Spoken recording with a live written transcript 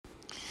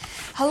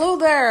Hello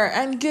there,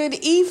 and good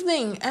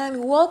evening,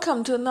 and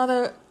welcome to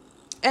another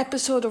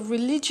episode of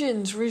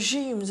Religions,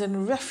 Regimes,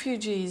 and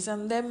Refugees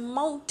and their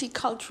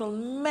multicultural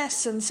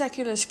mess and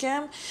secular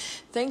scam.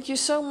 Thank you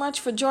so much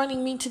for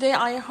joining me today.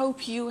 I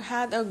hope you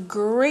had a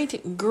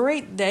great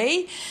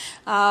day,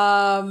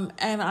 and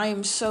I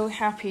am so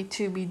happy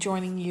to be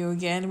joining you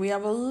again. We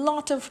have a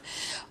lot of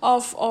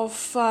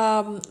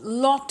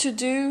lot to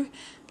do.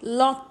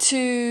 Lot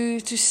to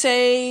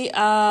say.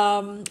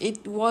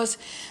 It was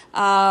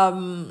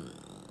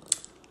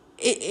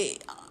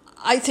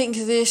I think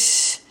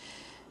this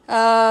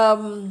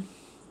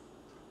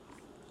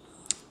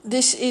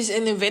is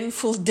an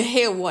eventful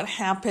day of what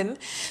happened.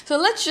 So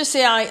let's just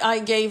say I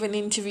gave an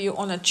interview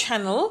on a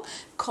channel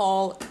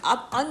called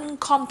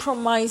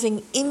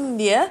Uncompromising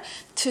India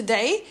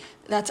today.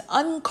 That's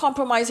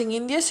Uncompromising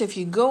India. So if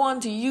you go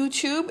onto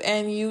YouTube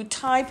and you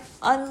type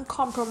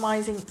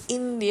Uncompromising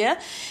India,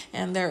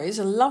 and there is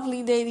a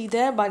lovely lady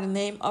there by the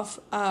name of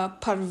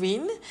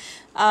Parveen.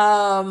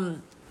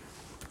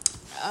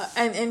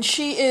 And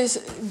she is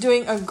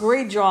doing a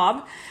great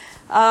job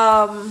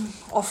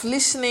of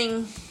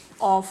listening,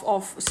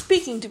 of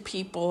speaking to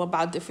people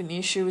about different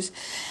issues.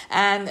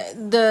 And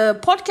the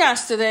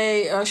podcast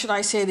today, or should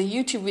I say the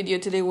YouTube video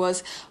today,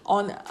 was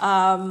on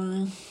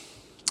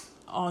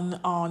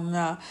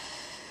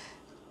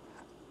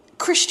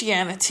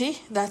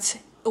Christianity. That's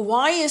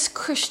why is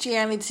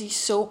Christianity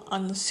so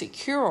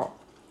unsecure?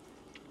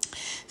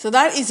 So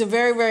that is a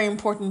very, very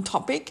important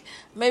topic.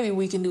 Maybe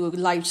we can do a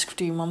live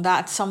stream on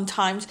that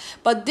sometimes.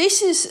 But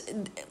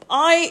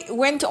I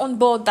went on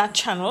board that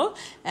channel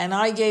and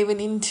I gave an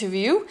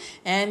interview,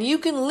 and you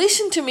can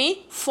listen to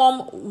me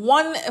from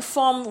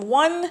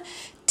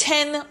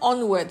 1:10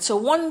 onwards. So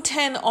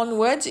 1:10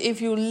 onwards, if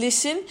you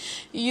listen,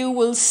 you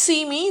will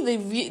see me.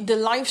 The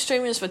live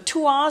stream is for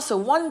 2 hours. So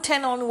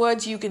 1:10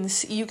 onwards, you can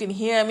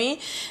hear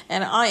me,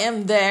 and I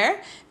am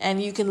there,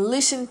 and you can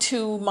listen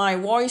to my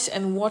voice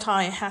and what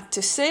I had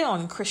to say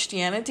on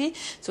Christianity.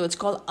 So it's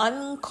called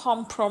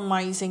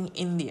Uncompromising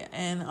India,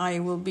 and I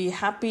will be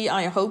happy.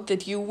 I hope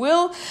that you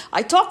will.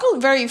 I talk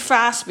very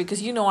fast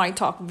because I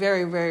talk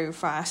very, very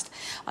fast,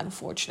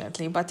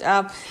 unfortunately. But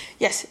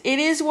yes, it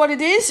is what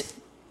it is.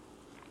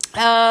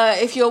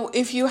 If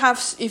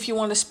you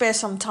want to spare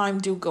some time,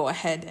 do go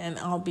ahead, and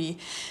I'll be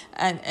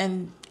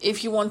and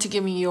if you want to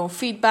give me your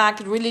feedback,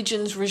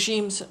 religions,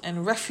 regimes,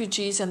 and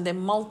refugees and their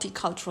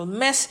multicultural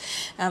mess,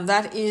 and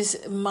that is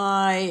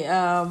my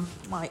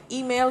my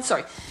email.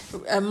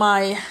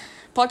 My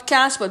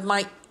podcast, but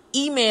my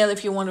email,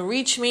 if you want to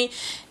reach me,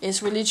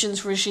 is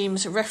religions,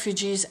 regimes,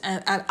 refugees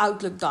at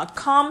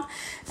outlook.com,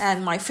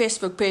 and my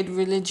Facebook page,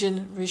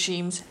 Religion,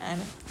 Regimes,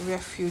 and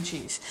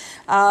Refugees.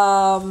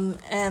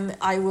 And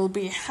I will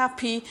be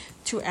happy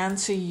to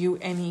answer you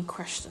any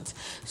questions.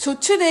 So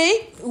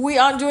today we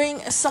are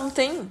doing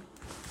something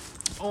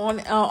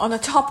on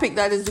a topic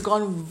that has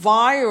gone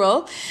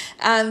viral,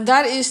 and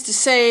that is to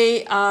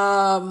say,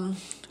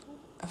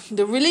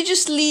 the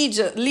religious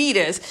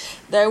leaders.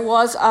 There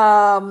was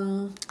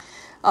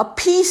a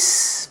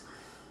peace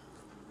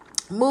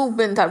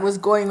movement that was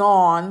going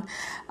on,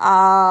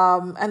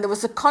 and there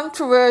was a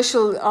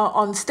controversial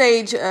on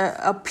stage,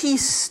 a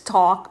peace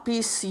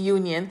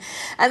union,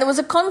 and there was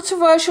a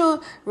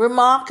controversial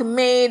remark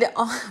made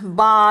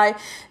by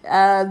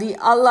the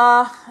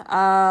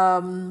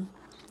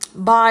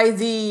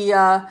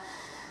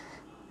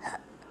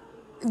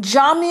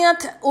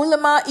Jamiat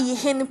Ulama-e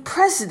Hind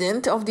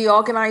president of the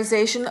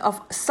organization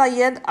of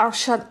Syed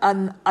Arshad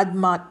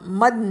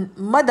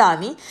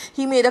Madani.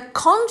 He made a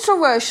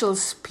controversial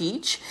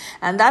speech,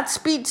 and that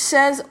speech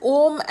says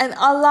Om and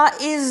Allah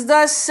is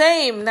the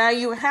same. Now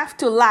you have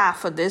to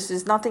laugh at this.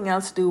 There's nothing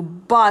else to do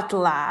but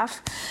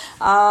laugh.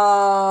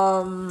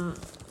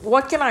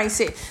 What can I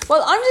say?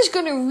 Well, I'm just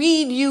going to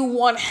read you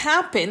what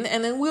happened,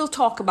 and then we'll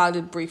talk about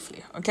it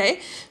briefly.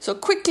 Okay? So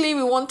quickly,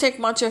 we won't take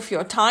much of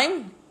your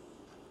time.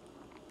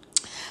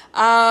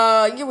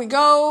 Here we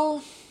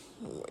go.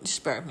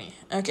 Just bear with me.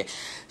 Okay.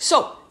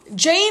 So,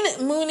 Jain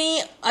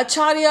Muni,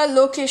 Acharya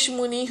Lokesh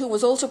Muni, who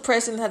was also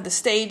present at the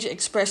stage,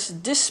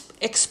 expressed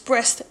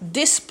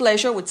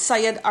displeasure with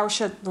Syed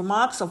Arshad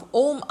remarks of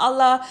Om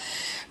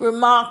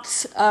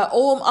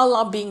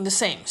Allah being the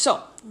same.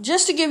 So,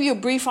 just to give you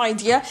a brief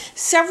idea,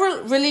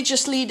 several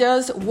religious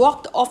leaders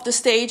walked off the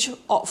stage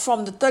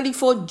from the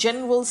 34th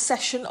General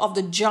Session of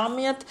the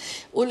Jamiat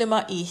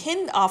Ulama-e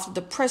Hind after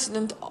the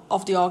president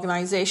of the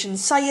organization,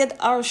 Syed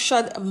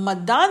Arshad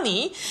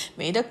Madani,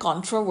 made a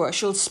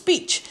controversial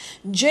speech.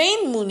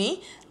 Jain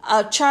Muni,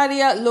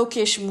 Acharya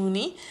Lokesh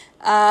Muni,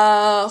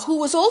 who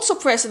was also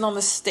present on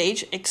the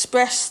stage,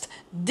 expressed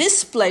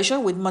displeasure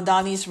with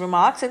Madani's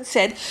remarks and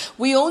said,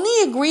 "We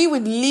only agree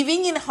with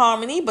living in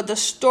harmony, but the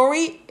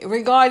story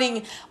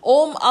regarding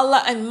Om,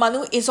 Allah and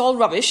Manu is all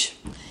rubbish.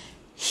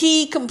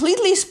 He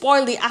completely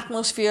spoiled the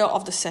atmosphere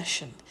of the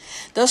session.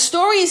 The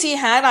stories he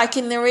had, I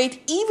can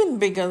narrate even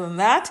bigger than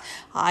that.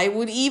 I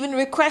would even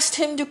request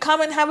him to come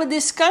and have a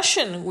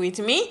discussion with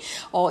me,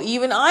 or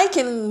even I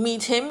can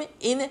meet him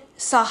in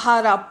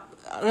Saharapur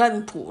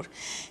Saharanpur.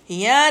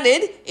 He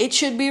added, it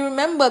should be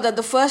remembered that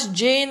the first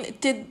Jain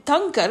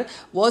Tirthankar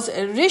was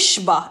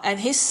Rishba and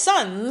his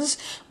sons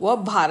were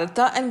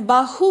Bharata and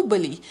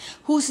Bahubali,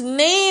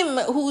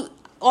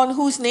 on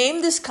whose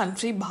name this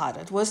country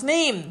Bharat was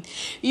named.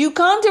 You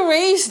can't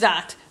erase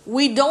that.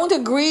 We don't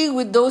agree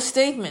with those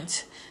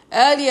statements.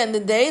 Earlier in the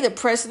day, the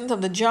president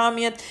of the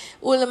Jamiat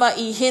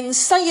Ulama-e-Hind,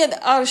 Syed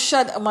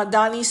Arshad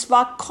Madani,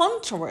 sparked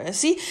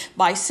controversy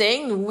by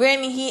saying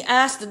when he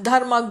asked the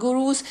Dharma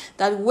gurus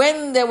that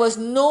when there was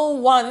no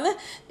one,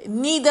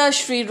 neither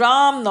Sri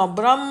Ram, nor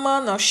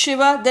Brahma, nor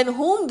Shiva, then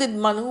whom did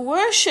Manu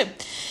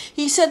worship?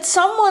 He said,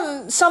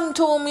 some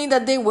told me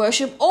that they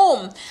worship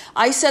Om.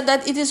 I said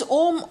that it is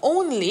Om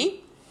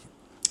only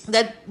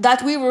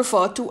that we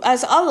refer to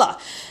as Allah.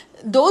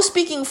 Those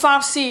speaking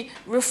Farsi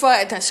refer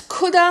it as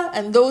Khuda,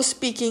 and those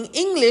speaking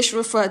English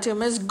refer to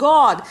him as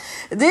God.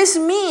 This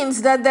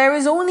means that there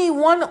is only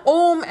one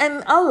Om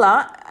and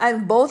Allah,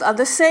 and both are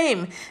the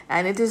same,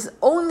 and it is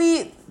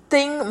only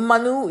thing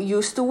Manu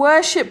used to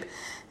worship.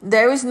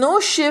 There is no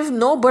Shiv,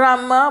 no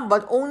Brahma,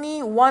 but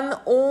only one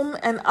Om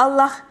and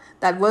Allah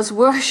that was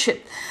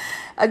worshipped.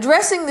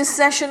 Addressing this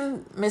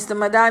session, Mr.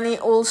 Madani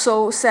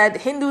also said,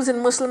 Hindus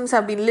and Muslims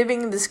have been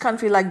living in this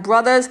country like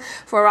brothers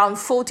for around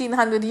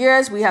 1400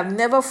 years. We have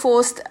never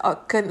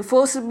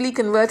forcibly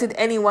converted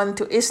anyone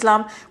to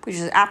Islam, which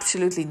is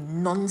absolutely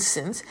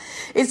nonsense.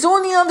 It's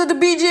only under the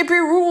BJP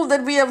rule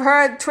that we have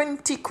heard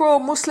 20 crore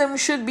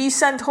Muslims should be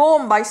sent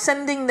home. By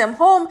sending them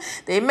home,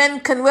 they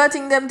meant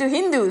converting them to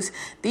Hindus.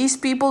 These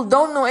people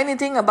don't know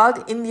anything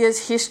about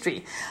India's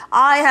history.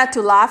 I had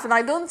to laugh, and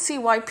I don't see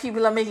why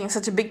people are making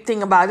such a big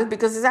thing about it,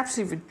 because it's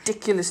absolutely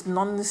ridiculous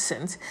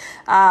nonsense.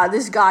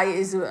 This guy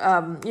is,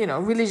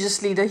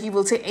 religious leader. He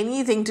will say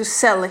anything to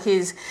sell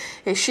his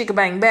shik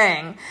bang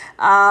bang.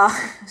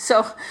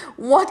 So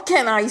what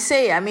can I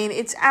say? I mean,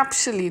 it's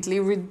absolutely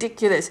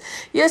ridiculous.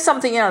 Here's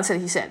something else that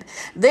he said.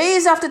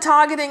 Days after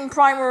targeting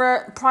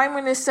Prime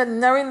Minister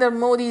Narendra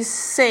Modi,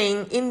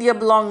 saying India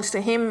belongs to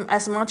him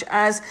as much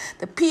as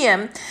the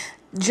PM,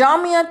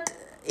 Jamiat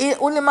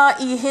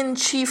Ulama-e-Hind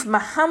Chief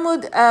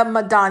Mahmud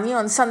Madani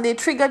on Sunday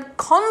triggered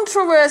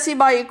controversy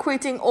by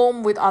equating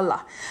Om with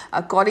Allah.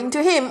 According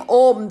to him,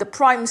 Om, the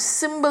prime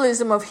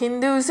symbolism of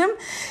Hinduism,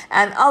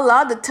 and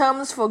Allah, the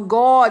terms for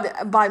God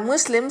by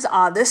Muslims,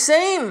 are the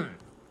same.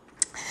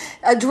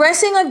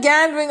 Addressing a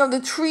gathering of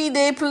the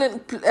 3-day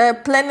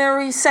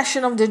plenary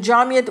session of the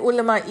Jamiat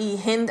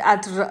Ulama-e-Hind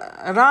at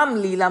Ram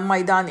Leela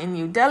Maidan in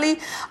New Delhi,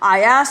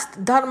 I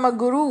asked Dharma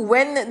Guru,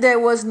 when there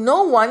was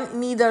no one,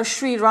 neither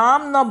Sri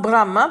Ram nor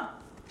Brahma,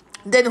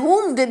 then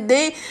whom did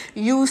they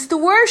use to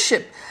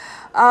worship?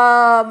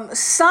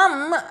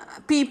 Some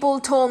people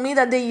told me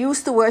that they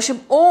used to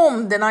worship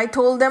Om. Then I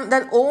told them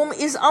that Om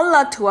is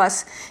Allah to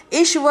us,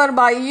 Ishwar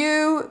by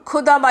you,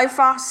 Khuda by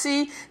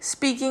Farsi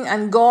speaking,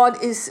 and God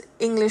is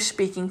English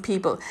speaking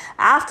people.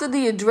 After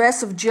the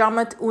address of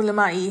Jamiat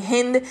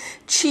Ulama-e-Hind,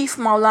 Chief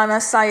Maulana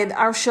Syed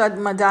Arshad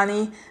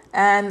Madani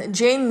and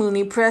Jain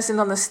Muni present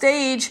on the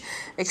stage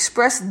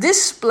expressed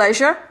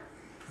displeasure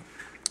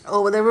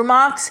over the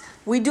remarks.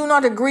 We do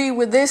not agree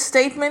with this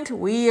statement.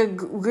 We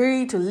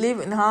agree to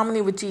live in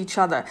harmony with each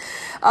other.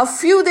 A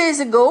few days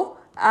ago,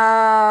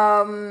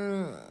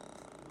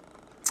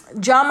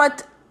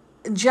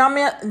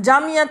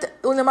 Jamiat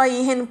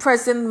Ulama-e-Hind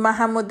President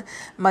Mahmud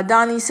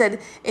Madani said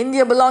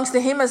India belongs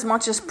to him as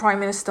much as Prime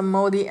Minister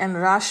Modi and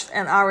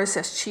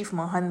RSS Chief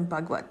Mohan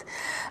Bhagwat.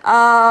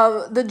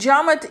 The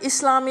Jamiat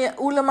Islami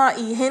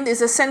Ulama-e-Hind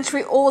is a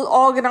century-old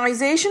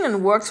organization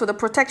and works for the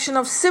protection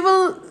of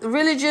civil,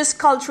 religious,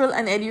 cultural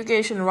and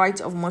education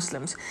rights of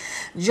Muslims.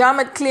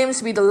 Jamiat claims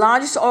to be the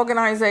largest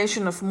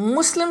organization of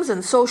Muslims,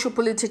 and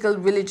socio-political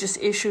religious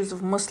issues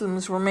of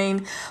Muslims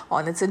remain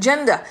on its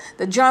agenda.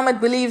 The Jamiat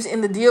believes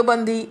in the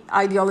Deobandi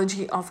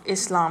ideology of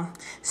Islam.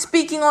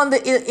 Speaking on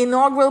the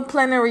inaugural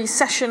plenary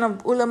session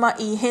of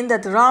Ulama-e-Hind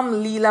at Ram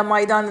Leela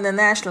Maidan in the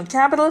national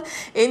capital,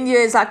 India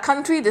is our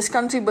country. This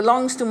country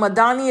belongs to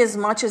Madani as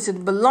much as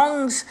it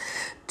belongs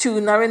to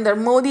Narendra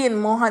Modi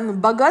and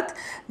Mohan Bhagat.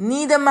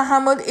 Neither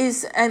Muhammad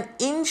is an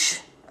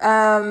inch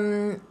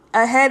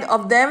ahead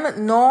of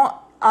them, nor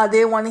are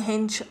they 1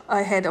 inch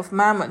ahead of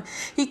Mammon.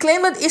 He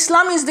claimed that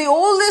Islam is the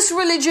oldest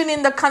religion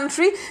in the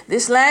country.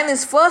 This land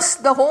is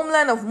first the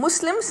homeland of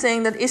Muslims,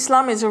 saying that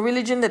Islam is a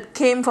religion that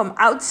came from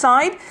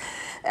outside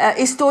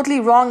is totally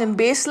wrong and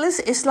baseless.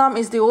 Islam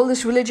is the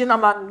oldest religion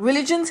among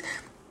religions.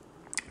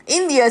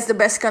 India is the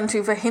best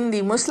country for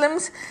Hindi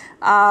Muslims.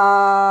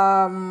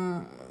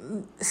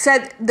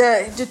 Said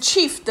the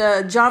chief,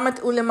 the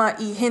Jamiat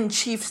Ulama-e-Hind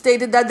chief,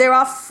 stated that they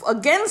are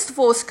against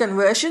forced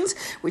conversions,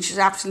 which is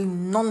absolutely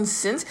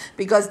nonsense,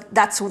 because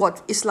that's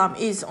what Islam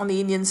is on the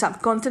Indian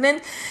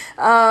subcontinent,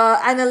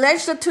 and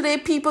alleged that today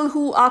people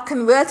who are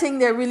converting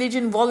their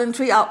religion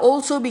voluntarily are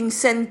also being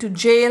sent to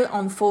jail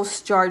on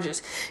forced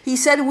charges. He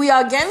said, we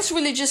are against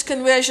religious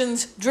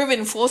conversions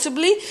driven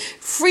forcibly.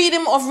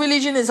 Freedom of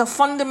religion is a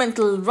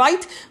fundamental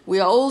right. We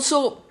are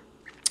also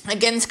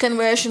against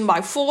conversion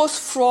by force,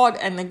 fraud,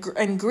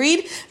 and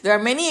greed. There are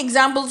many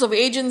examples of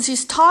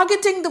agencies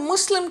targeting the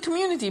Muslim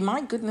community,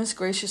 my goodness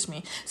gracious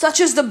me,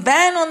 such as the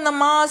ban on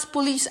namaz,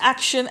 police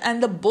action,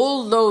 and the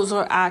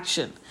bulldozer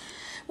action.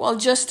 Well,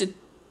 just to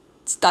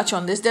touch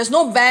on this, there's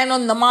no ban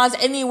on namaz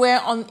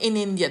anywhere in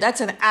India.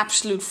 That's an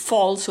absolute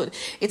falsehood.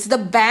 It's the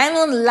ban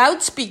on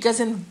loudspeakers,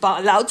 and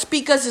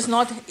loudspeakers is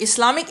not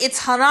Islamic,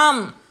 it's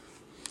haram.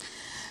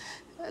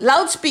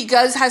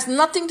 Loudspeakers has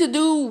nothing to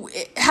do,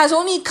 has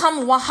only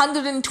come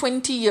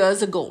 120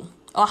 years ago,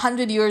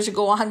 100 years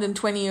ago,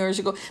 120 years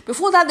ago.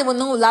 Before that, there were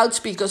no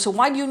loudspeakers. So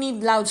why do you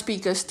need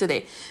loudspeakers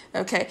today?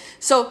 Okay,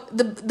 so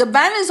the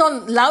ban is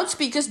on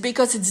loudspeakers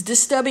because it's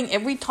disturbing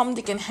every Tom,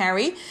 Dick, and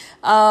Harry.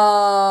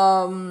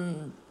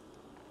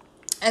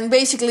 And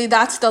basically,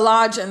 that's the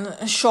large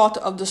and short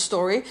of the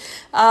story.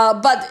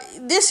 But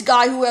this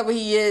guy, whoever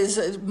he is,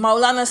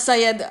 Maulana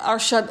Syed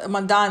Arshad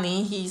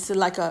Madani, he's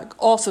like a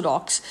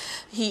Orthodox.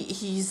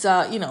 He's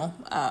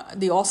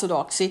the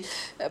Orthodoxy.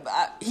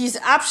 He's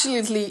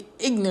absolutely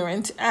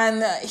ignorant,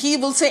 and he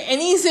will say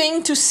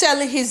anything to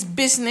sell his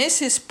business,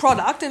 his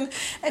product, and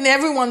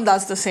everyone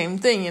does the same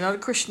thing. The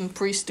Christian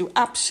priests do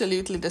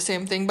absolutely the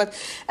same thing. But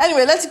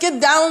anyway, let's get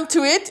down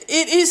to it.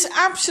 It is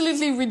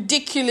absolutely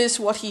ridiculous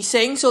what he's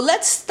saying. So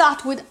let's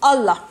start with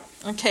Allah.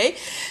 Okay,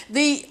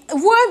 the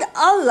word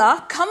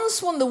Allah comes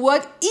from the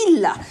word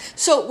Ilah.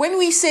 So when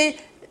we say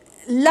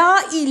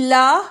La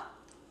ilaha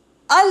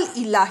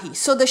al-ilahi,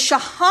 so the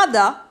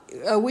Shahada,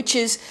 which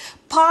is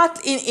part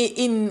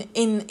in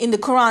the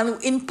Quran,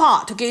 in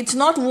part, okay, it's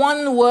not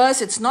one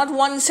verse, it's not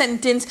one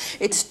sentence,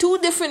 it's two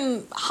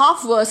different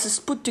half verses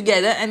put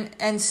together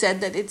and said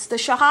that it's the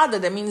Shahada,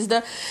 that means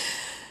the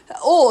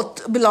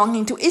oath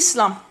belonging to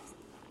Islam.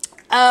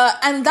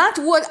 And that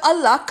word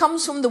Allah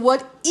comes from the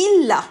word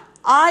Ilah,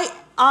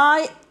 I-L-A-H,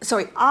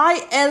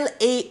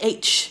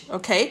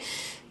 okay.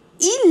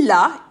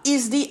 Ilah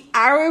is the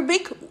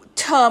Arabic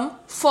term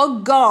for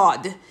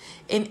God.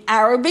 In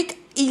Arabic,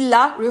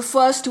 Ilah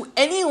refers to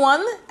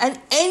anyone and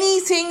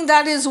anything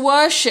that is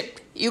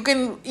worshipped. You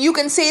can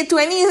say it to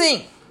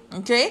anything,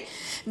 okay.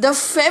 The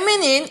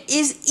feminine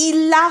is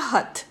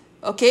Ilahat,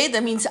 okay,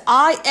 that means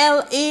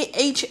I-L-A-H-A-T,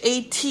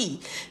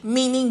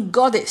 meaning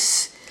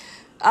goddess.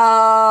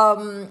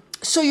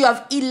 So you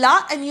have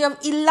Ilah and you have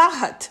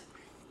Ilahat.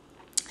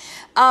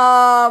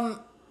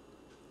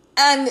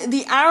 And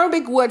the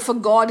Arabic word for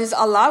God is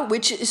Allah,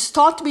 which is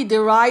thought to be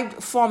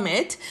derived from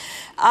it.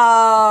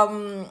 Ilah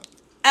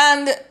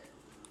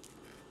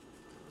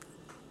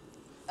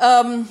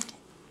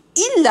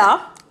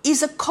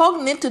is a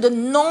cognate to the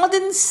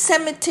Northern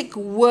Semitic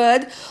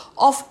word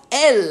of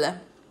El,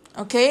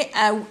 okay,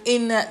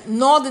 in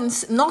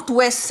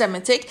Northwest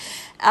Semitic,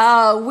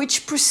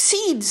 which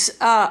precedes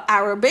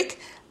Arabic.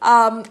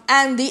 And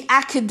the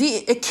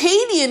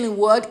Akkadian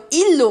word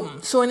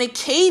Ilum. So in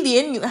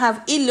Akkadian, you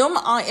have Ilum,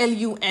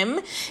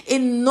 I-L-U-M.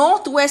 In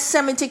Northwest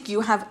Semitic,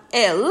 you have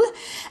El.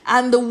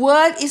 And the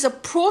word is a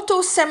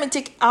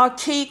Proto-Semitic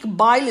archaic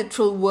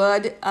bilateral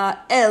word,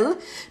 El,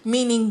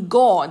 meaning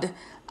God,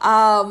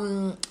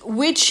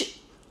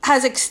 which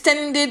has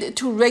extended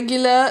to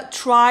regular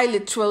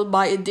triliteral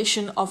by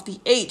addition of the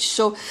H.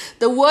 So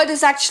the word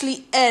is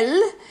actually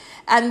El,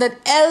 and that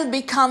El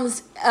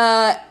becomes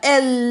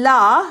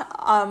Allah,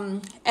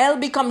 El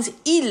becomes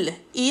Il,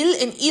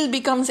 and Il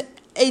becomes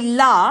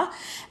Ilah,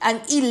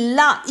 and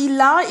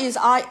Ilah is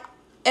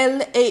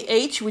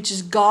I-L-A-H, which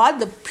is God,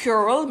 the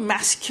plural,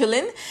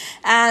 masculine,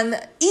 and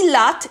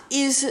Ilat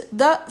is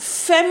the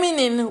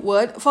feminine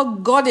word for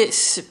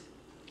goddess.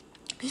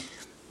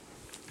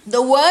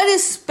 The word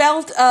is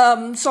spelled,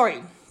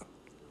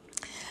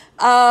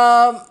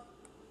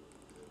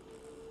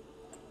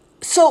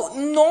 so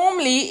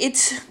normally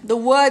it's the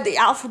word, the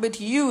alphabet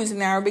used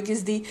in Arabic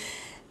is the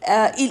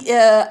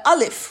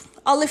Alif.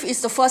 Alif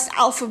is the first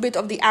alphabet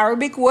of the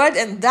Arabic word,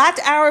 and that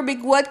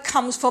Arabic word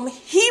comes from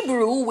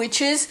Hebrew,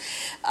 which is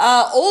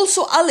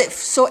also Alif.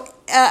 So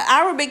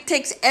Arabic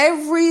takes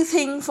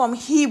everything from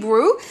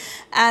Hebrew,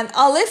 and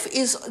Alif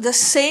is the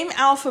same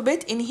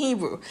alphabet in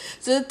Hebrew.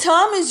 So the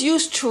term is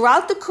used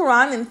throughout the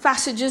Quran in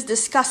passages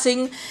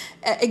discussing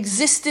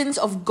existence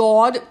of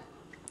God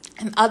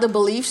and other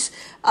beliefs,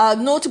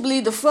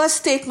 notably the first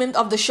statement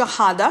of the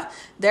Shahada,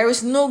 there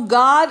is no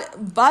God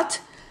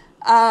but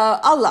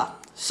Allah.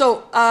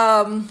 So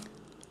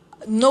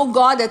no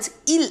God, that's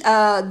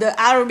the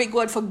Arabic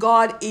word for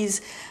God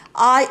is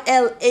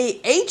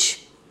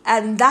I-L-A-H,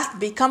 and that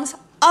becomes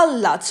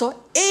Allah. So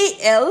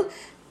A-L,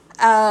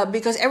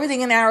 because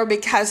everything in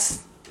Arabic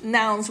has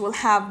nouns, will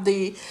have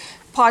the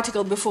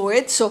particle before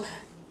it. So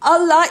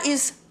Allah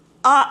is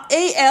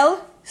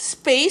A-L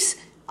space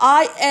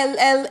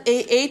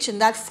I-L-L-A-H, and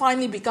that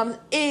finally becomes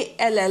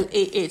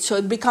A-L-L-A-H. So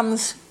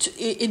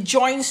it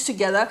joins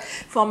together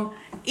from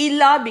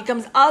Ilah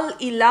becomes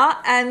Al-Ilah,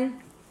 and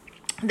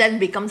then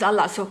becomes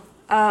Allah. So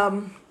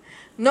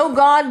no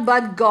God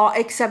but God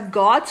except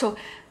God. So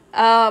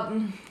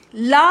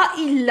La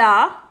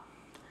ilah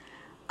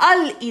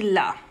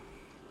al-ilah.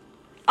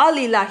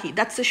 Al-ilahi,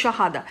 that's the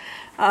Shahada.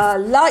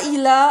 La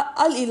ilah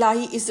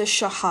al-ilahi is the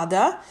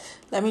Shahada.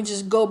 Let me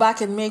just go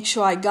back and make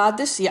sure I got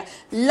this. Yeah.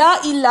 La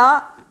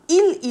ilah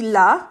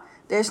illallah.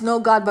 There's no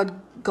God but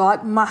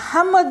God.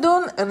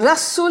 Muhammadun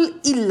Rasul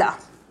illah.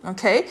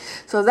 Okay,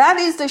 so that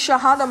is the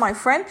Shahada, my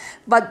friend.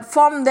 But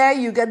from there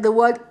you get the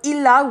word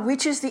Ilah,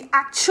 which is the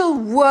actual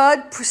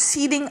word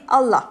preceding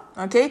Allah.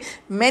 Okay,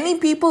 many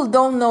people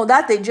don't know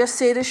that. They just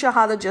say the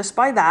Shahada just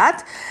by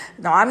that.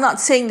 Now, I'm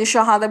not saying the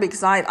Shahada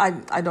because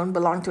I don't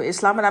belong to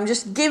Islam, but I'm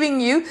just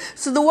giving you.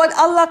 So the word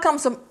Allah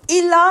comes from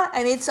Ilah,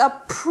 and it's a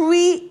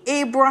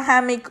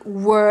pre-Abrahamic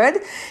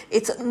word.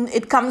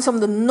 It comes from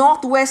the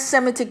Northwest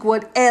Semitic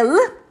word El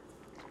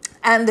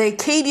and the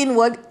Akkadian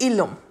word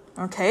Ilum.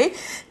 Okay,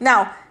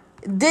 now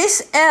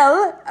this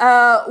El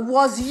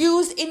was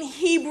used in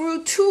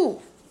Hebrew too.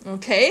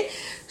 Okay,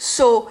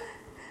 so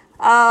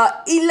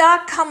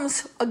Ilah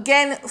comes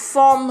again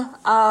from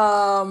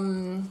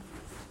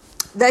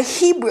the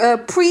Hebrew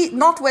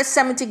pre-Northwest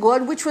Semitic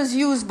word, which was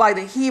used by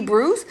the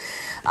Hebrews,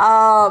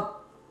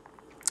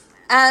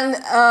 and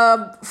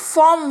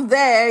from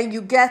there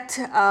you get.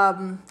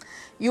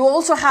 You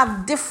also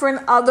have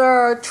different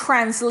other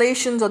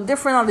translations or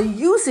different other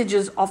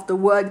usages of the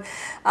word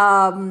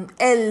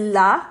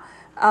Ella,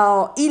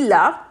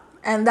 Ilah,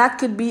 and that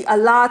could be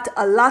Alat,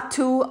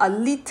 Alatu,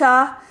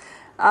 Alita,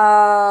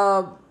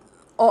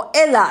 or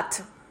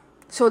Elat.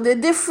 So the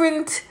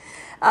different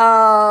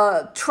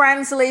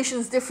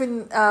translations,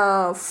 different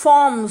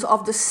forms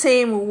of the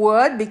same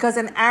word, because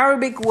an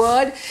Arabic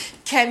word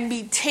can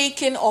be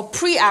taken, or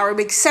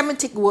pre-Arabic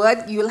Semitic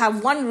word, you'll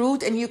have one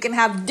root and you can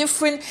have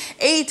different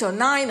 8 or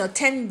 9 or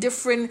 10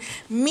 different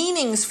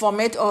meanings from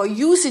it or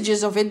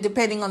usages of it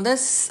depending on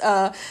this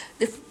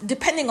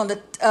depending on the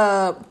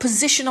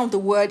position of the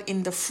word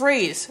in the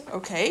phrase.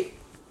 Okay,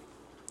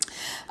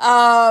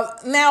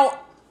 now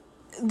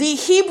the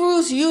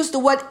Hebrews use the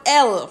word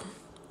El.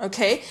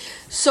 Okay,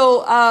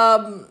 so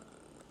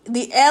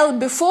the El,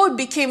 before it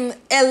became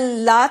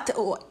Elat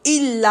or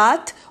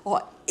Illat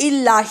or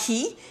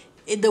Illahi,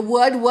 the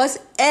word was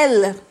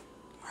El.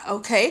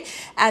 Okay,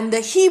 and the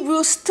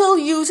Hebrews still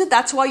use it.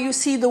 That's why you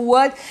see the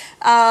word.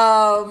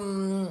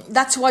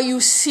 That's why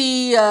you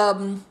see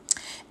the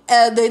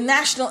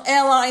national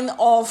airline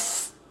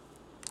of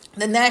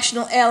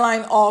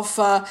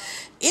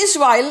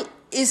Israel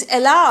is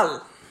El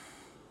Al.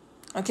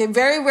 Okay,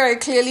 very, very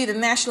clearly the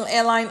national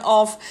airline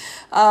of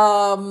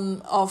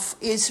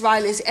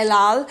Israel is El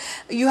Al.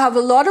 You have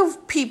a lot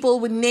of people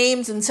with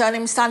names and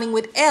surnames starting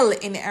with El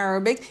in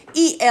Arabic,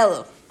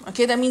 E-L.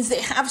 Okay, that means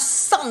they have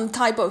some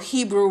type of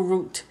Hebrew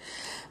root.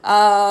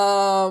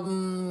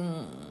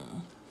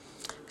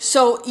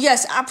 So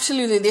yes,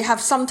 absolutely, they have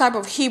some type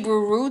of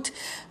Hebrew root.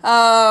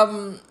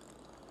 And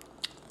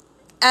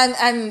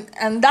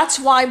that's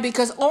why,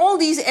 because all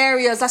these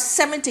areas are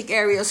Semitic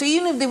areas. So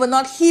even if they were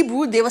not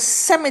Hebrew, they were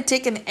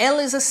Semitic, and El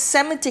is a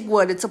Semitic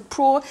word. It's a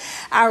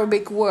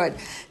pro-Arabic word.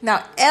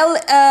 Now, El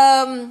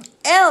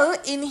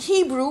in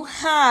Hebrew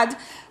had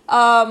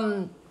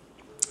a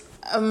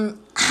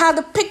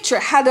picture,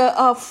 had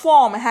a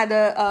form, had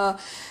a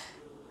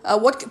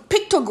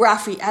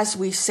pictography, as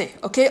we say.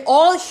 Okay,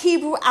 all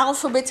Hebrew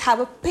alphabets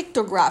have a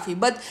pictography,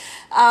 but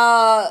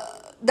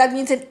that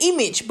means an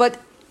image. But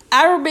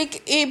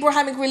Arabic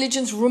Abrahamic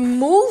religions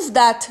remove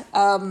that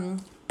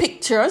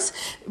pictures,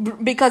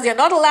 because they're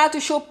not allowed to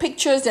show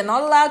pictures, they're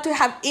not allowed to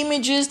have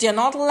images, they're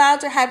not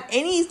allowed to have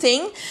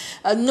anything,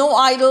 no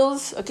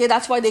idols. Okay,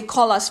 that's why they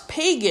call us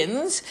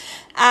pagans.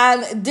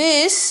 And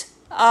this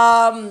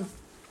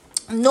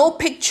no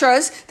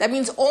pictures, that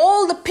means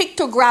all the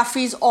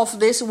pictographies of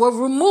this were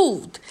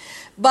removed.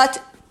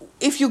 But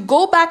if you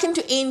go back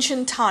into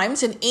ancient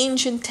times and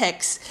ancient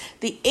texts,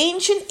 the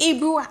ancient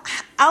Hebrew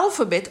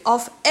alphabet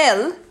of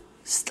El,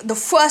 the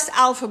first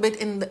alphabet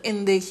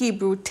in the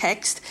Hebrew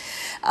text,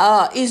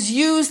 is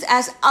used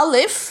as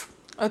Aleph.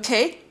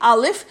 Okay,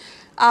 Aleph.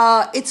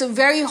 It's a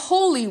very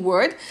holy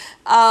word,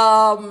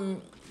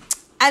 and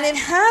it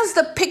has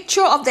the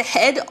picture of the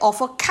head of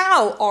a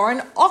cow or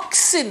an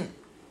oxen.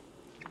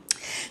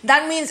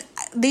 That means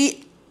the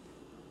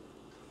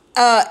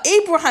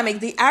Abrahamic,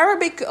 the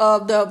Arabic,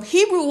 the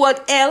Hebrew word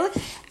El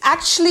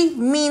actually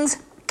means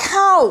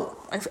cow.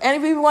 If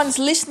everyone's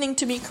listening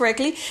to me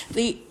correctly,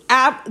 the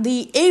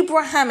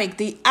Abrahamic,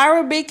 the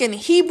Arabic and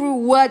Hebrew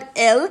word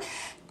El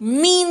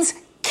means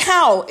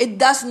cow. It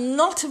does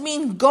not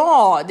mean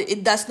God.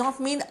 It does not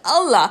mean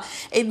Allah.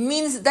 It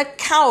means the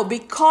cow,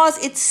 because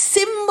it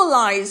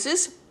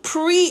symbolizes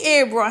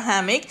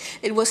pre-Abrahamic.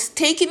 It was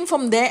taken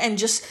from there and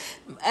just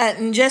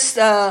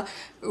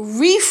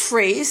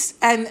rephrased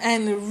and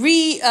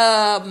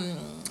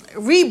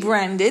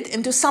rebranded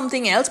into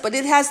something else, but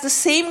it has the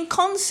same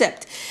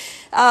concept.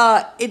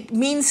 It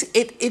means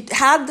it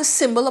had the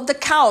symbol of the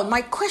cow.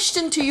 My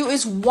question to you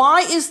is,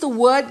 why is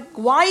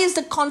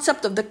the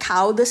concept of the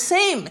cow the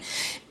same?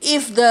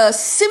 If the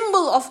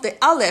symbol of the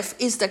Aleph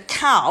is the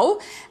cow,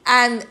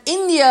 and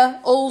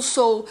India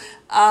also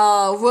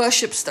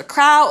worships the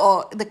cow,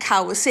 or the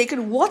cow is sacred,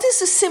 what is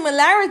the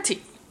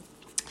similarity?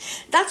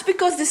 That's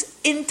because this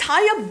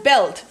entire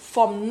belt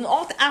from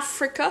North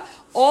Africa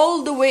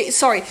from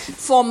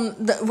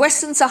the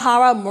Western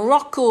Sahara,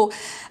 Morocco,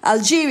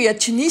 Algeria,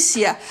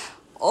 Tunisia,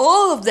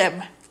 all of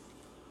them,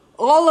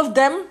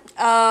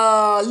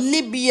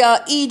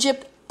 Libya,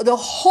 Egypt, the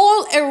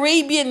whole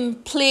Arabian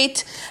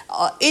plate,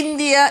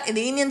 India, in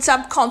the Indian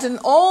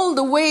subcontinent, all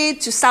the way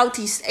to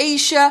Southeast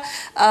Asia,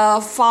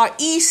 Far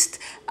East,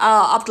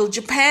 up to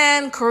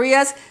Japan,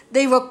 Korea,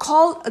 they were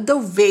called the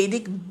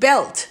Vedic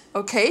belt,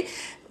 okay?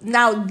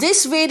 Now,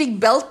 this Vedic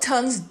belt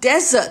turns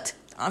desert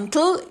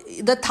until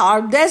the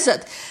Thar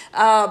Desert.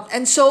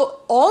 And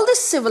so all the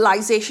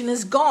civilization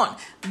is gone.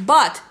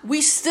 But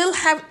we still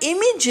have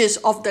images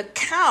of the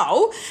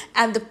cow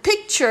and the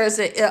pictures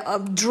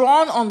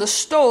drawn on the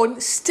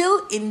stone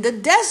still in the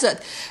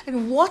desert.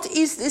 And what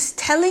is this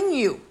telling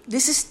you?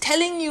 This is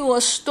telling you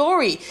a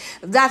story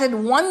that at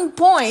one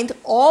point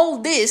all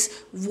this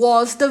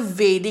was the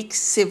Vedic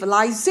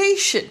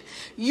civilization.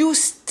 You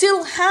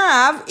still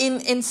have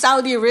in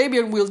Saudi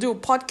Arabia, we'll do a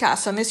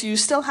podcast on this, you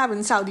still have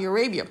in Saudi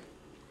Arabia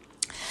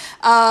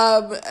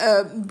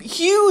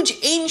huge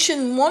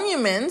ancient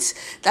monuments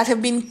that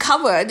have been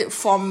covered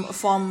from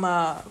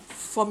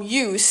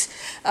use,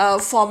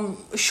 from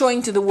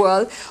showing to the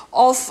world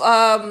of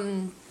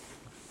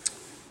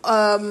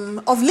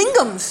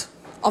lingams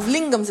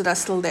that are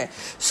still there.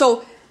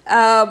 So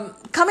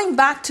coming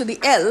back to the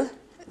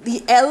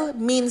L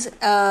means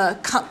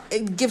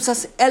it gives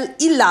us El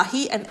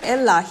Ilahi and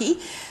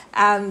Elahi,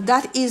 and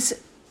that is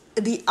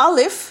the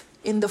Aleph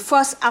in the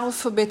first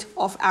alphabet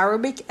of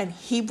Arabic and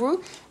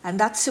Hebrew, and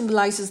that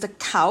symbolizes the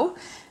cow.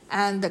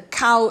 And the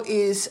cow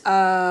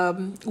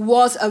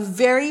was a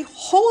very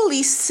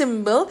holy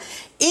symbol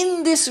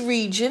in this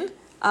region,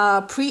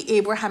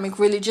 pre-Abrahamic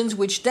religions,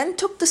 which then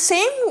took the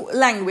same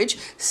language,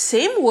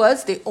 same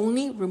words, they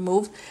only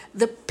removed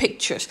the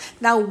pictures.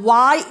 Now,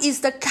 why is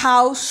the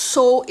cow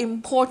so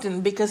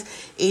important? Because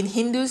in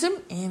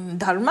Hinduism, in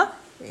Dharma,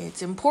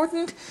 it's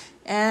important.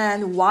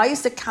 And why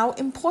is the cow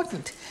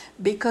important?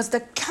 Because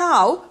the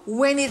cow,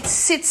 when it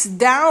sits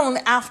down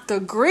after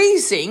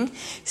grazing,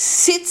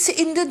 sits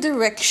in the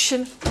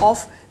direction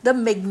of the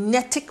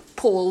magnetic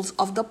poles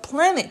of the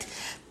planet.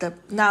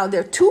 Now,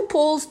 there are two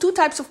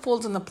types of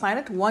poles on the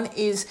planet. One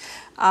is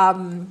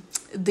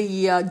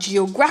the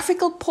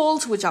geographical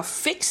poles, which are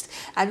fixed,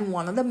 and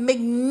one of the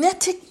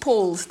magnetic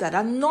poles that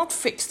are not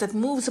fixed, that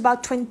moves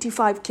about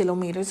 25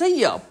 kilometers a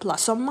year,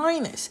 plus or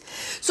minus.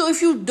 So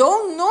if you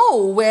don't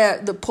know where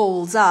the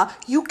poles are,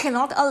 you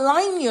cannot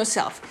align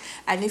yourself.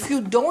 And if you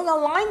don't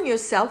align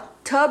yourself,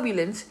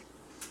 turbulence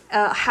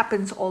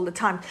happens all the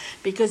time,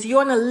 because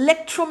you're an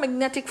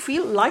electromagnetic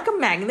field like a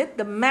magnet.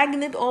 The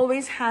magnet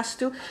always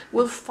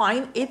will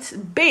find its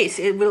base,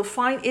 it will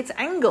find its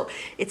angle.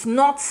 It's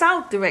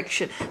north-south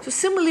direction. So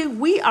similarly,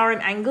 we are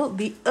an angle,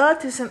 the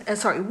earth is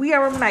we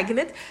are a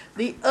magnet,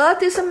 the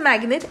earth is a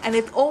magnet, and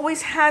it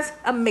always has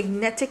a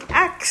magnetic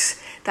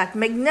axe. That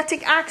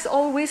magnetic axe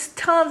always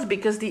turns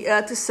because the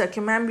earth is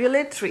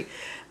circumambulatory.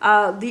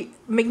 The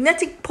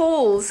magnetic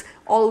poles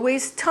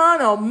always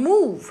turn or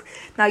move.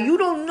 Now, you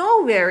don't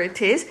know where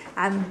it is,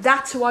 and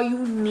that's why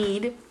you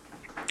need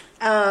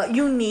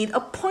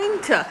a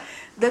pointer.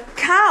 The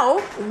cow,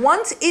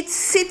 once it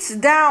sits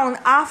down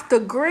after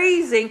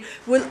grazing,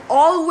 will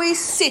always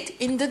sit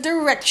in the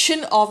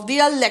direction of the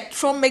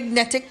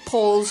electromagnetic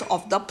poles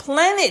of the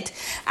planet.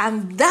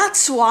 And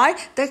that's why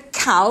the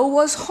cow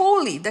was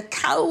holy. The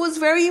cow was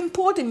very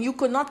important. You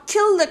could not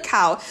kill the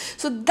cow.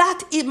 So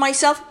that in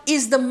myself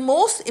is the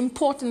most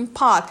important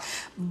part.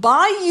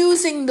 By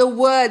using the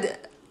word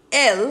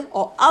El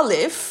or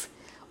Aleph,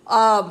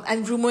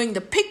 and removing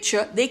the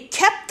picture, they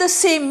kept the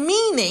same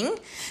meaning,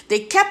 they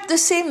kept the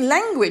same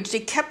language, they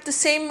kept the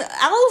same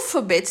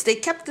alphabets, they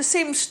kept the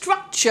same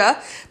structure,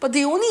 but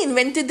they only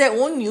invented their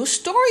own new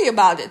story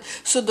about it.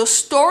 So the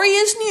story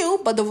is new,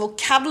 but the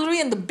vocabulary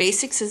and the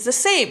basics is the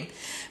same.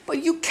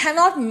 But you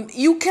cannot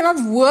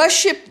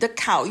worship the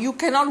cow. You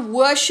cannot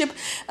worship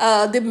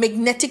the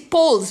magnetic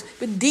poles.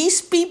 With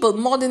these people,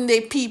 modern day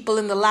people,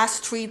 in the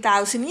last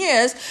 3,000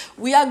 years,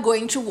 we are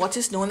going through what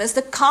is known as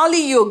the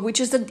Kali Yuga,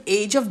 which is the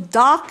age of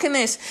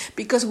darkness,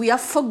 because we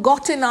have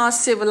forgotten our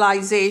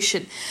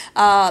civilization.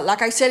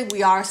 Like I said,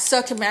 we are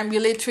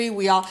circumambulatory,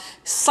 we are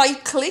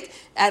cyclic,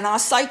 and our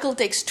cycle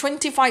takes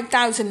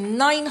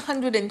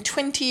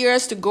 25,920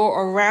 years to go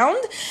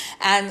around.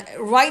 And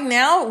right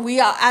now we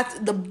are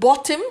at the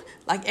bottom.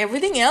 Like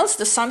everything else,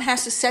 the sun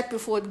has to set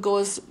before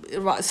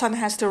sun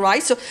has to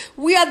rise. So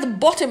we are at the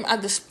bottom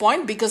at this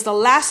point, because the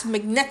last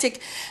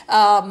magnetic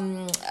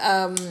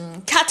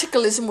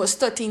cataclysm was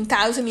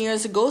 13,000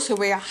 years ago. So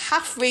we are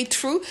halfway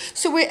through.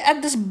 So we're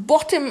at this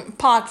bottom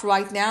part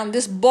right now. And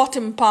this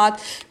bottom part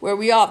where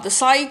we are, the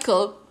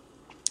cycle,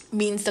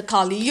 means the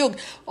Kali Yuga,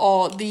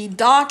 or the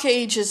Dark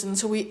Ages. And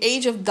so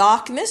age of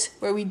darkness,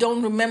 where we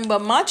don't remember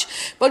much,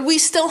 but we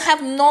still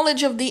have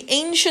knowledge of the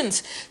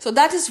ancients. So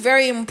that is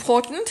very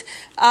important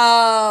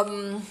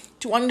to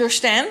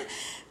understand.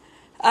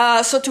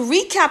 So to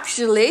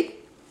recapitulate,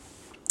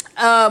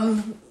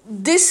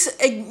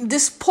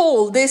 this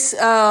pole, this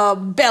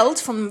belt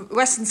from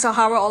Western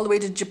Sahara all the way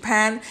to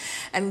Japan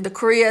and the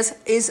Koreas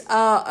is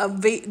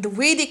the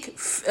Vedic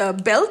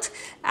belt.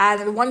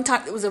 And at one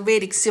time, it was a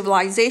Vedic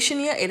civilization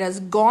here. It has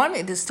gone.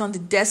 It has turned to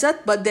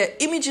desert. But there are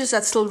images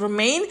that still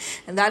remain,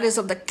 and that is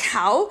of the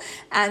cow.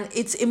 And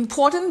it's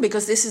important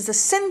because this is the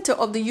center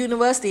of the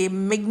universe. The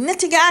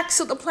magnetic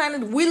axe of the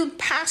planet will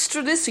pass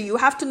through this. So you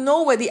have to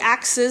know where the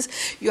axe is.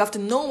 You have to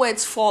know where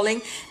it's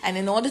falling. And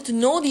in order to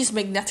know these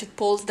magnetic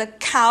poles, the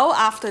cow,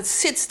 after it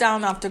sits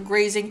down after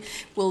grazing,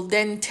 will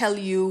then tell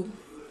you,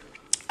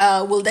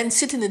 will then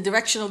sit in the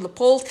direction of the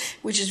poles,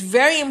 which is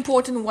very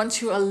important.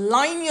 Once you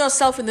align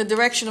yourself in the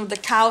direction of the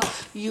cow,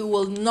 you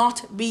will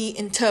not be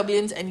in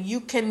turbulence, and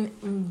you can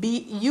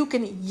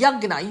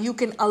yagna, you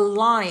can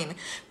align,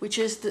 which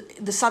is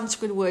the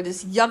Sanskrit word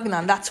is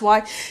yagna. That's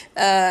why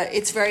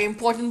it's very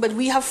important, but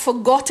we have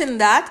forgotten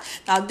that.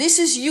 Now this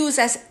is used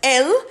as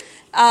El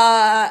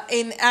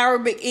in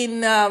Arabic,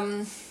 in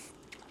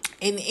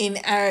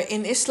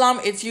Islam,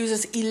 it's used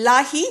as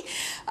Ilahi.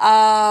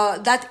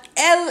 That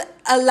El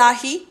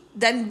Allahi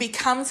then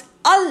becomes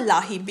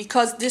Allahi,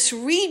 because this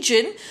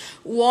region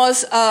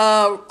was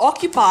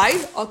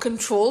occupied or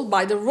controlled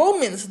by the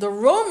Romans. The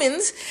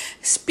Romans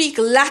speak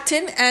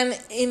Latin, and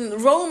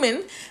in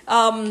Roman,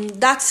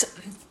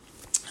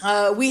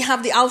 we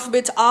have the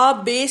alphabet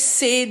A, B,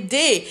 C,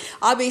 D,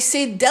 A, B,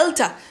 C,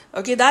 delta.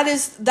 Okay,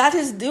 those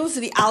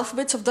are the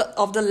alphabets of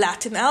the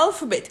Latin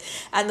alphabet,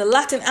 and the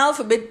Latin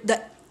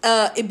alphabet,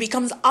 it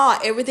becomes A.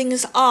 Everything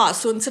is A.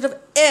 So instead of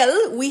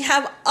El, we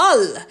have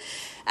Al.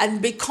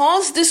 And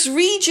because this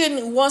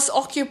region was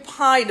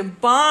occupied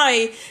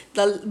by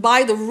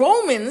the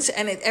Romans,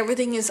 and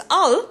everything is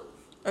Al,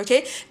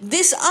 okay,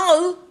 this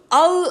Al,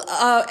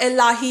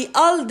 Elahi,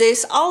 Al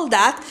this, Al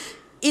that,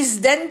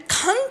 is then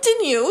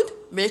continued,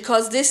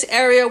 because this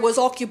area was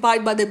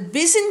occupied by the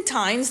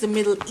Byzantines, the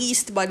Middle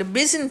East by the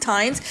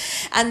Byzantines,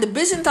 and the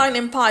Byzantine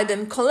Empire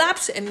then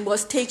collapsed and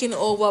was taken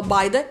over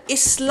by the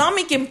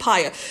Islamic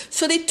Empire.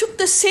 So they took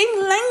the same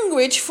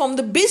language from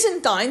the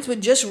Byzantines,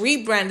 but just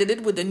rebranded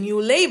it with a new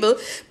label,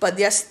 but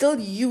they are still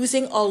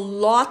using a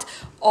lot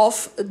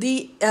of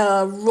the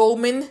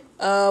Roman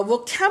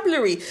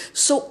vocabulary.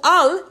 So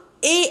Al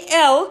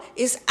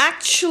is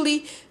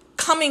actually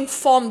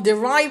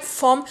derived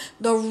from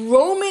the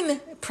Roman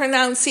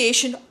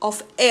pronunciation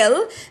of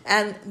El,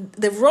 and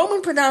the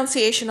Roman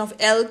pronunciation of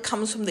El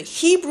comes from the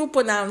Hebrew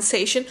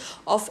pronunciation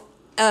of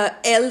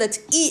El, that's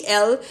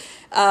E-L,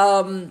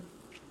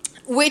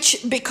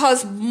 which,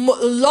 because a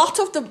lot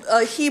of the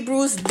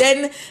Hebrews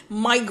then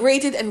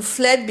migrated and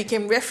fled,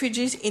 became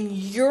refugees in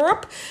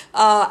Europe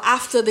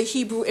after the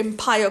Hebrew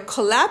Empire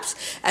collapsed.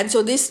 And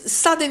so this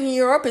southern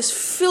Europe is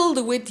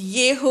filled with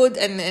Yehud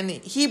and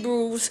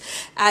Hebrews,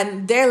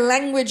 and their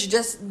language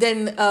just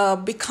then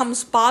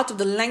becomes part of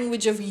the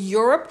language of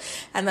Europe.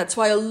 And that's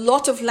why a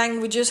lot of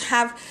languages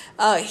have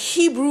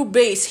Hebrew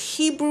base,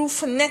 Hebrew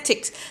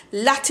phonetics.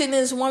 Latin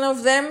is one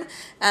of them,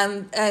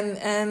 and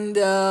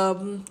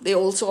they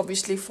also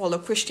obviously follow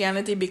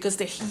Christianity, because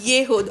the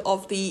Yehud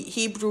of the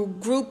Hebrew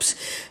groups,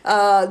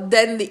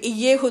 then the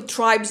Yehud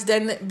tribes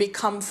then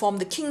form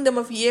the kingdom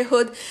of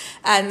Yehud,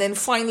 and then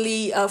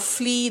finally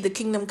flee. The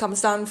kingdom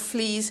comes down,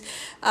 flees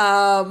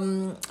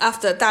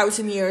after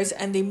 1,000 years,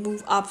 and they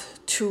move up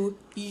to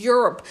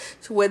Europe,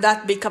 so where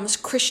that becomes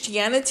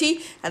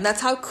Christianity, and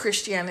that's how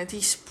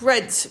Christianity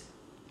spreads.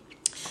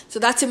 So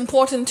that's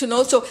important to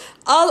know. So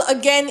Al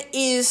again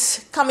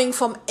is coming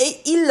from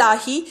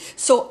Ilahi.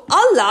 So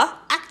Allah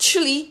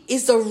actually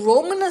is the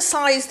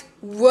Romanized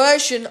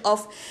version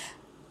of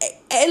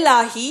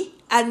Elahi,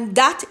 and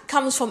that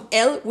comes from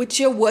El, which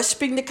you're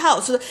worshipping the cow.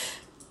 So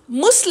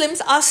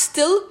Muslims are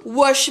still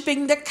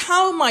worshipping the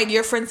cow, my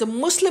dear friends, the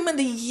Muslim and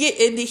the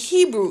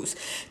Hebrews.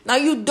 Now,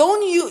 you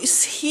don't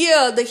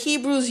hear the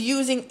Hebrews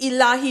using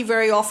Ilahi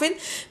very often,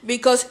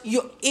 because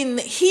in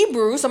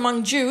Hebrews,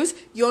 among Jews,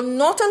 you're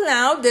not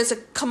allowed, there's a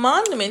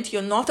commandment,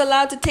 you're not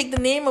allowed to take the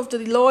name of the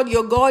Lord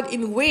your God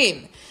in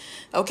vain.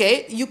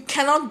 Okay, you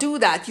cannot do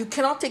that. You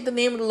cannot take the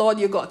name of the Lord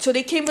your God. So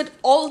they came with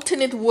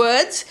alternate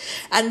words,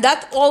 and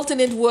that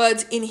alternate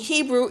words in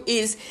Hebrew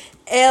is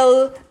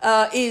El,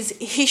 is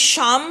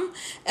Hisham,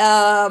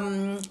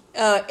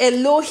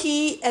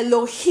 Elohi,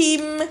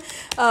 Elohim.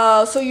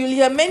 So you'll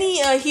hear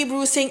many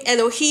Hebrews saying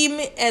Elohim,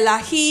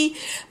 Elahi,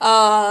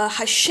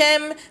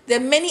 Hashem. There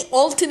are many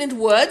alternate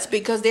words,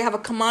 because they have a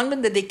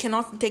commandment that they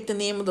cannot take the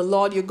name of the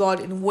Lord your God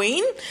in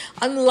vain,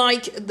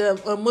 unlike the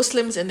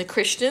Muslims and the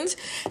Christians.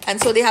 And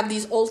so they have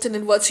these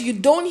alternate words. So you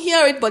don't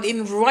hear it, but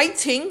in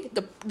writing,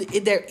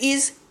 there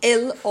is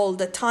El all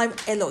the time,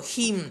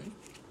 Elohim.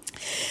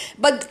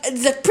 But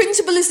the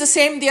principle is the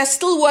same. They are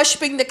still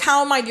worshipping the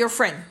cow, my dear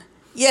friend.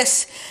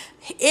 Yes,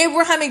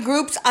 Abrahamic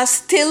groups are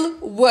still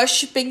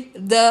worshipping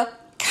the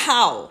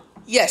cow.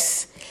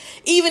 Yes.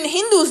 Even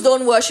Hindus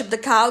don't worship the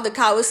cow. The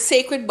cow is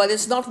sacred, but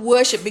it's not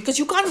worship, because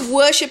you can't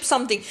worship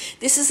something.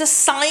 This is a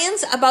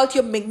science about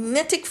your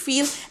magnetic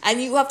field,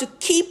 and you have to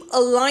keep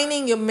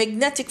aligning your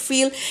magnetic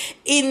field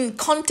in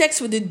context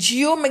with the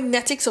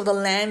geomagnetics of the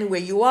land where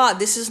you are.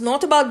 This is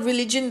not about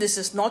religion. This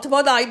is not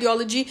about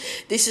ideology.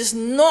 This is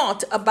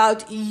not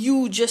about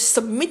you just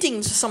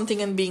submitting to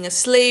something and being a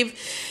slave.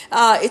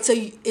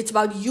 It's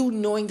about you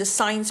knowing the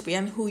science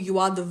behind who you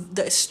are,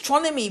 the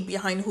astronomy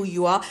behind who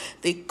you are,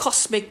 the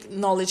cosmic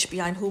knowledge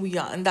behind who we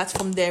are, and that's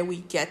from there we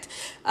get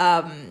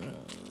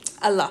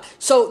Allah.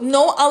 So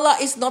no, Allah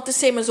is not the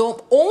same as Om.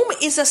 Om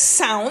is a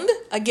sound.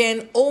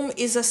 Again, Om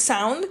is a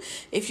sound.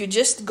 If you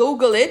just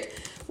Google it,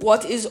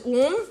 what is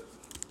Om?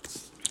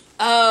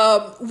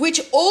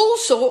 Which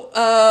also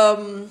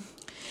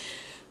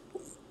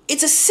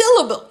it's a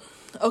syllable.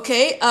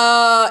 Okay,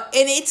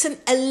 and it's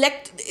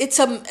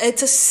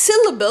a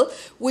syllable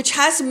which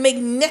has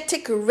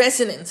magnetic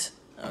resonance.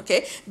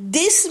 Okay,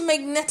 this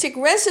magnetic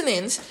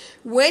resonance,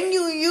 when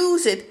you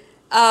use it,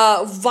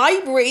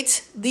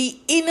 vibrates the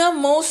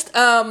innermost,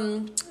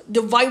 the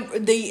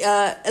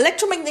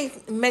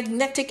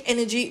electromagnetic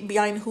energy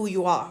behind who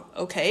you are.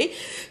 Okay,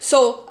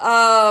 so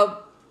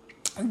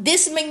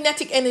this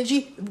magnetic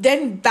energy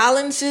then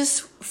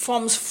balances,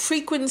 forms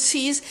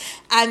frequencies,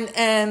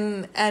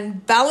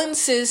 and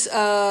balances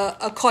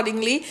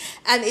accordingly,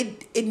 and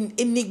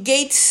it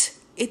negates.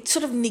 It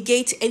sort of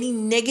negates any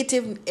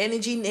negative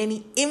energy,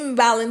 any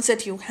imbalance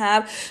that you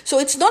have. So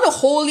it's not a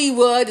holy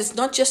word. It's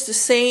not just to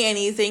say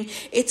anything.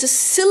 It's a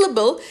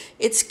syllable.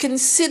 It's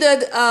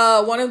considered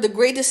one of the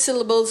greatest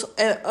syllables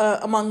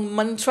among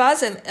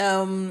mantras and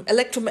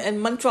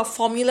mantra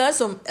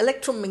formulas, or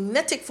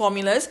electromagnetic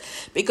formulas,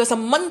 because a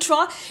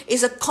mantra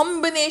is a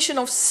combination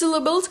of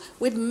syllables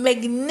with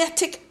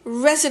magnetic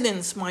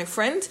resonance, my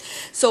friend.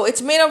 So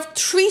it's made of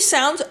three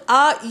sounds: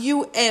 R,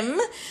 U, M,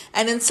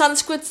 and in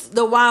Sanskrit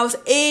the vowels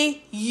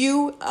A,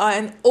 U,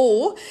 and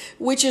O,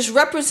 which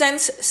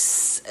represents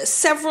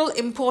several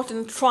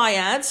important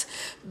triads: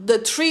 the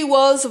three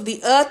worlds of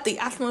the earth, the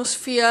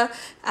atmosphere,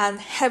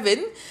 and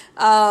heaven.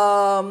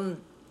 And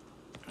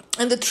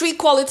the three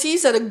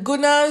qualities are the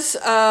gunas,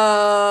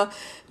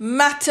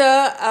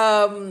 matter,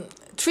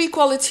 three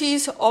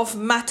qualities of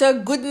matter: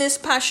 goodness,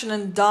 passion,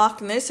 and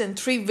darkness, and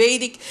three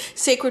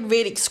sacred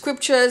Vedic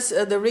scriptures,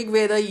 the Rig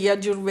Veda,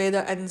 Yajur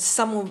Veda, and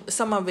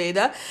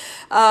Samaveda.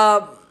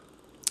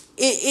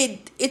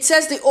 It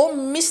says the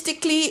Om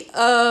mystically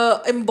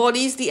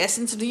embodies the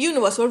essence of the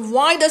universe. Well,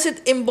 why does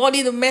it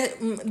embody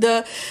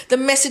the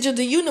message of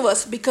the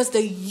universe? Because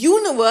the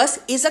universe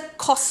is a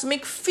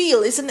cosmic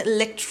field, it's an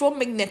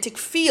electromagnetic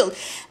field,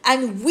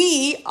 and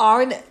we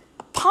are an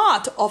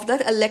part of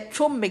that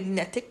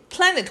electromagnetic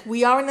planet.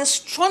 We are in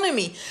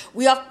astronomy.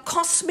 We are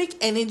cosmic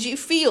energy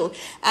field,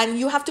 and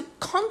you have to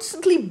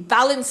constantly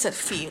balance that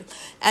field.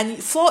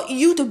 And for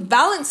you to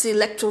balance the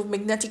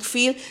electromagnetic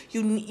field,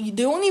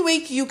 the only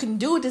way you can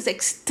do it is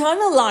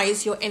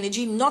externalize your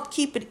energy, not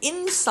keep it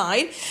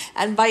inside.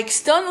 And by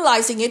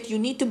externalizing it, you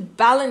need to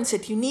balance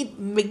it. You need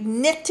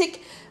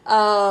magnetic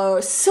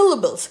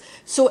syllables.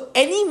 So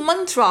any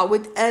mantra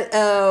with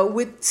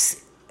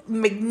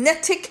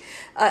magnetic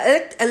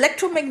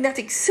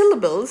electromagnetic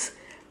syllables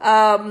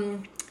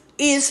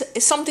is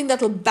something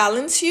that will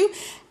balance you.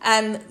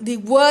 And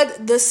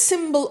the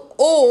symbol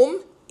Om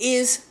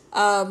is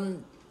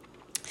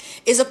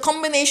a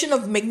combination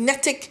of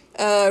magnetic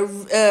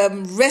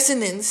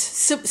resonance,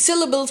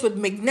 syllables with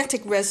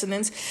magnetic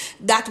resonance,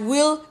 that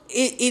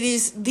it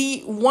is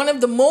one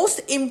of the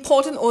most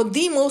important, or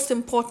the most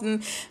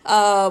important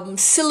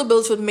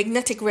syllables with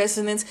magnetic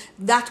resonance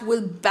that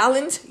will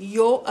balance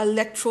your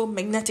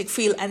electromagnetic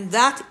field, and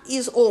that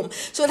is Om.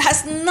 So it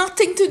has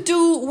nothing to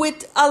do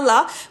with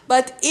Allah,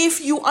 but if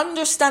you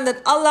understand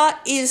that Allah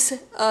is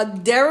a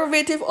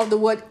derivative of the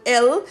word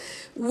El,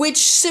 which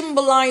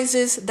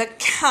symbolizes the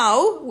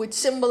cow, which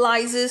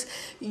symbolizes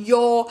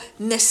your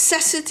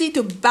necessity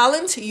to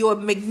balance your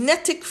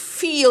magnetic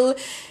field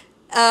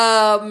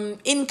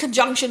in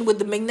conjunction with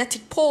the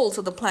magnetic poles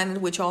of the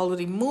planet, which are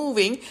already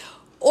moving.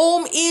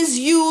 Om is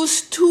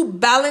used to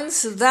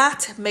balance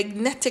that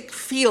magnetic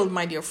field,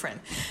 my dear friend.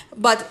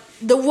 But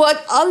the word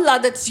Allah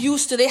that's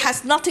used today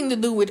has nothing to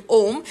do with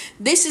Om.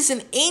 This is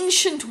an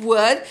ancient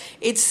word.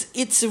 It's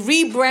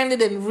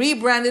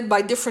rebranded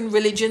by different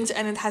religions,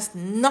 and it has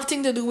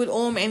nothing to do with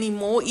Om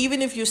anymore.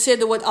 Even if you say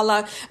the word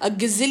Allah a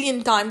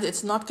gazillion times,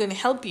 it's not going to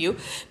help you,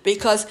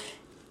 because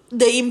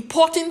the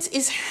importance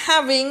is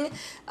having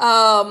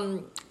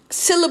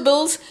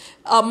syllables,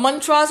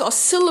 mantras or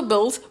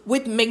syllables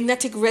with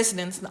magnetic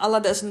resonance, and Allah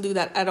doesn't do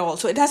that at all.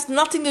 So it has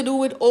nothing to do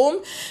with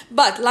Om.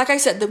 But like I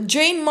said, the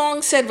Jain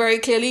monk said very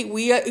clearly,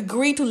 we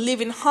agree to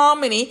live in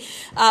harmony,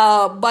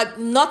 but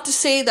not to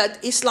say that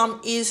Islam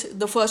is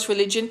the first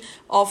religion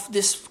of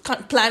this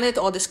planet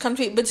or this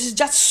country, but it's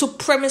just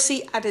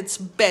supremacy at its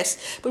best.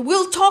 But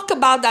we'll talk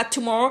about that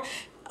tomorrow.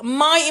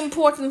 my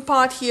important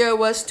part here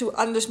was to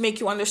make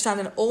you understand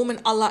that Om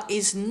and Allah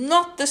is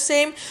not the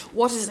same.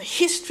 What is the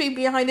history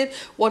behind it?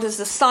 What is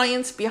the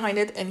science behind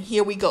it? And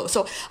here we go.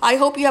 So I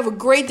hope you have a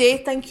great day.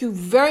 Thank you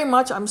very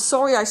much. I'm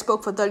sorry I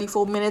spoke for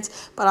 34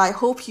 minutes, but I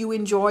hope you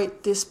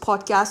enjoyed this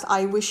podcast.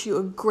 I wish you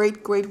a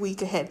great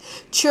week ahead.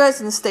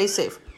 Cheers and stay safe.